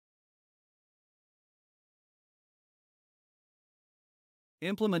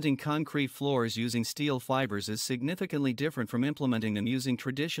Implementing concrete floors using steel fibers is significantly different from implementing them using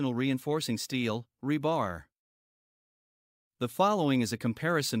traditional reinforcing steel, rebar. The following is a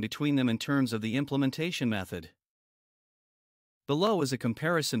comparison between them in terms of the implementation method. Below is a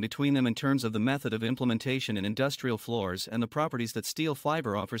comparison between them in terms of the method of implementation in industrial floors and the properties that steel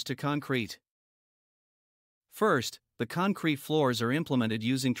fiber offers to concrete. First, the concrete floors are implemented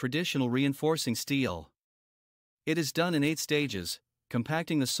using traditional reinforcing steel. It is done in 8 stages: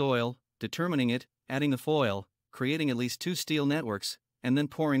 compacting the soil, determining it, adding the foil, creating at least 2 steel networks, and then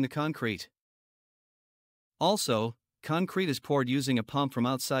pouring the concrete. Also, concrete is poured using a pump from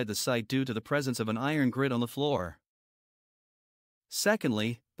outside the site due to the presence of an iron grid on the floor.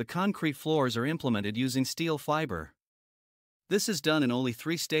 Secondly, the concrete floors are implemented using steel fiber. This is done in only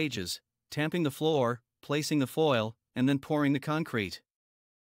 3 stages: tamping the floor, placing the foil, and then pouring the concrete.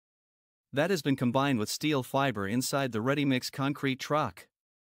 That has been combined with steel fiber inside the ready-mix concrete truck.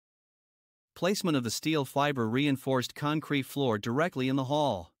 Placement of the steel fiber reinforced concrete floor directly in the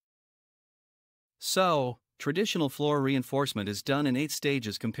hall. So, traditional floor reinforcement is done in 8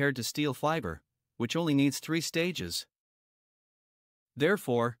 stages compared to steel fiber, which only needs 3 stages.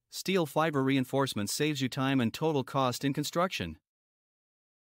 Therefore, steel fiber reinforcement saves you time and total cost in construction.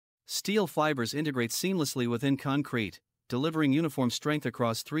 Steel fibers integrate seamlessly within concrete, delivering uniform strength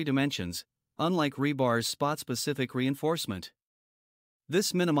across 3 dimensions, unlike rebar's spot-specific reinforcement.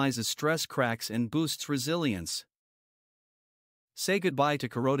 This minimizes stress cracks and boosts resilience. Say goodbye to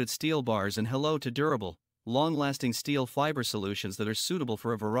corroded steel bars and hello to durable, long-lasting steel fiber solutions that are suitable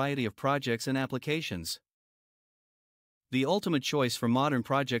for a variety of projects and applications. The ultimate choice for modern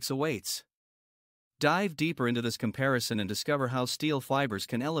projects awaits. Dive deeper into this comparison and discover how steel fibers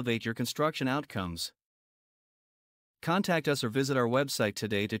can elevate your construction outcomes. Contact us or visit our website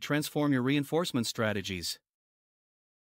today to transform your reinforcement strategies.